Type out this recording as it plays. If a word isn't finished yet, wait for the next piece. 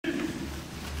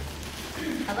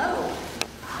Hello.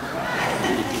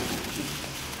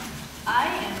 I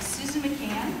am Susan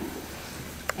McCann,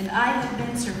 and I have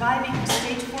been surviving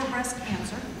stage 4 breast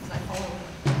cancer, as I follow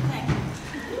the thing,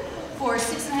 for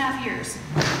 6.5 years.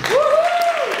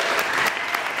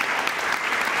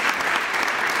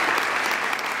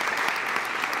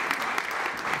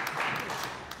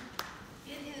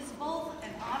 It is both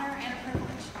an honor and a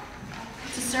privilege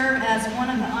to serve as one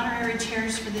of the honorary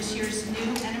chairs for this year's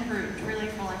new and improved Relay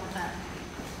for Life event.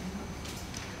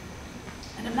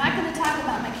 And I'm not going to talk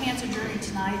about my cancer journey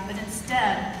tonight, but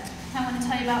instead, I want to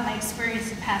tell you about my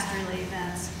experience at past relay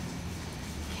events.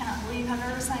 I cannot believe how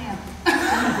nervous I am.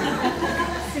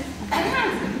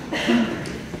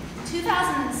 In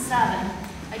 2007,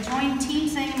 I joined Team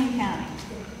Sangamon County.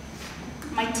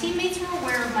 My teammates were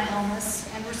aware of my illness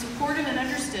and were supportive and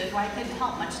understood why I couldn't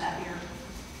help much that year.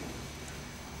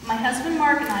 My husband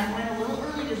Mark and I went a little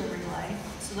early to the relay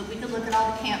so that we could look at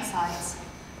all the campsites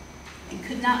and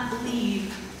could not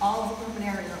believe all of the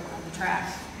luminaries that were on the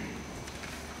track.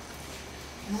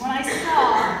 And when I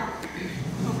saw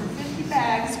over 50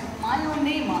 bags with my own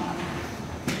name on them,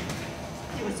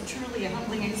 it was truly a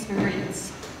humbling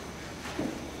experience.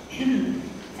 And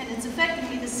it's affected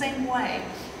me the same way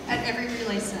at every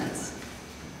relay since.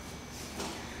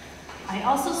 I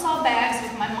also saw bags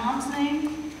with my mom's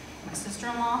name, my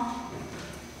sister-in-law,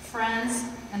 friends,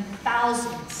 and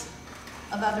thousands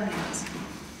of other names.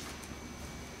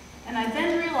 And I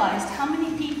then realized how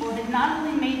many people had not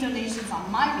only made donations on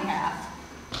my behalf,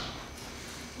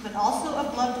 but also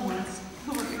of loved ones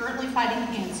who were currently fighting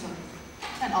cancer,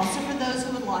 and also for those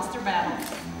who had lost their battle.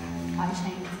 High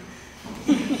shame.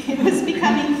 It was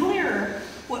becoming clearer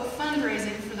what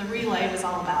fundraising for the relay was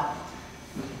all about.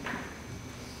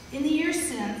 In the years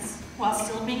since, while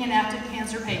still being an active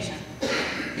cancer patient,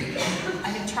 I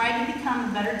have tried to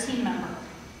become a better team member,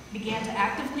 began to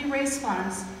actively raise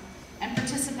funds, and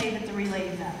participate at the relay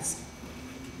events.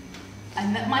 I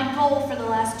met my goal for the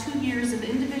last 2 years of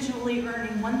individually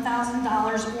earning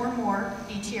 $1,000 or more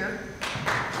each year.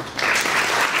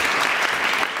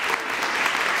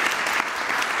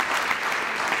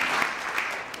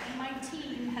 And my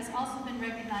team has also been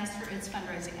recognized for its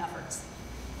fundraising efforts.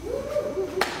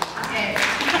 Okay.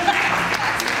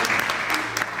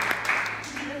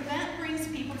 The event brings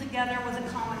people together with a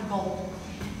common goal: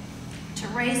 to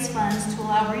raise funds to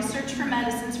allow research for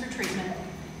medicines for treatment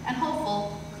and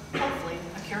hopefully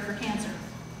a cure for cancer,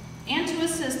 and to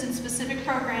assist in specific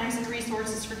programs and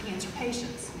resources for cancer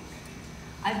patients.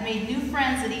 I've made new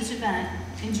friends at each event,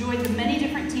 enjoyed the many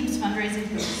different teams' fundraising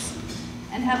groups,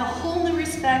 and have a whole new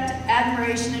respect,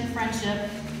 admiration, and friendship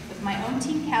with my own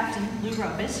team captain, Lou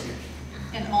Robish,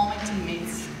 and all my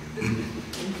teammates.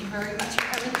 Thank you very much for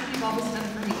everything you've always done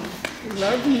for me.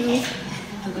 Love you.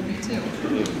 I love you too.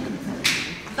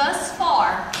 Thus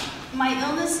far, my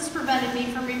illness has prevented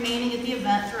me from remaining at the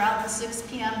event throughout the 6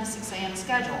 p.m. to 6 a.m.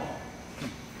 schedule.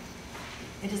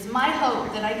 It is my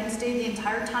hope that I can stay the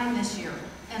entire time this year,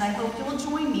 and I hope you will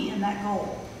join me in that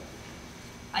goal.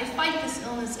 I fight this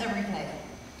illness every day.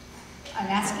 I'm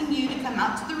asking you to come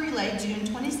out to the relay June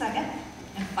 22nd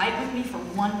and fight with me for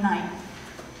one night.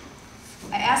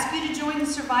 I ask you to join the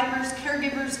survivors,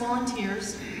 caregivers,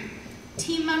 volunteers,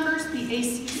 team members, the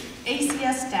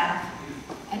ACS staff,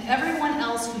 and everyone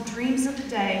else who dreams of the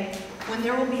day when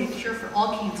there will be a cure for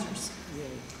all cancers.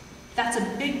 That's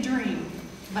a big dream,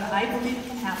 but I believe it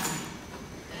can happen.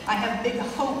 I have big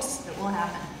hopes that will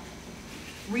happen.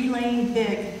 Relaying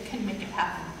big can make it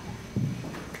happen.